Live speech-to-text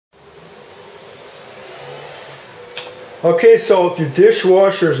Okay, so if your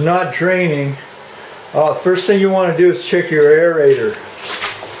dishwasher is not draining, first thing you want to do is check your aerator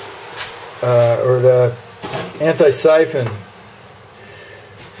or the anti-siphon. You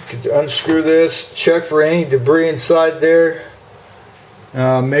can unscrew this, check for any debris inside there.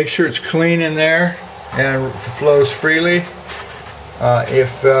 Make sure it's clean in there and flows freely.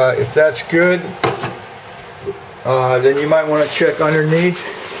 If that's good, then you might want to check underneath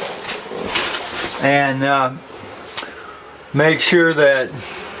and make sure that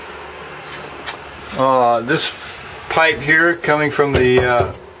this pipe here coming from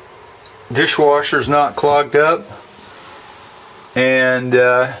the dishwasher is not clogged up, and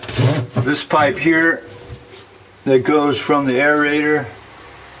this pipe here that goes from the aerator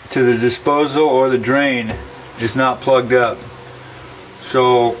to the disposal or the drain is not plugged up.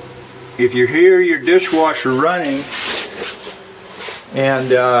 So if you hear your dishwasher running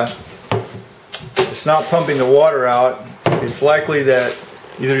and it's not pumping the water out, it's likely that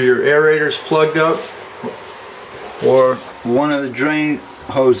either your aerator is plugged up or one of the drain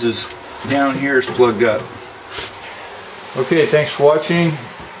hoses down here is plugged up. Okay, thanks for watching.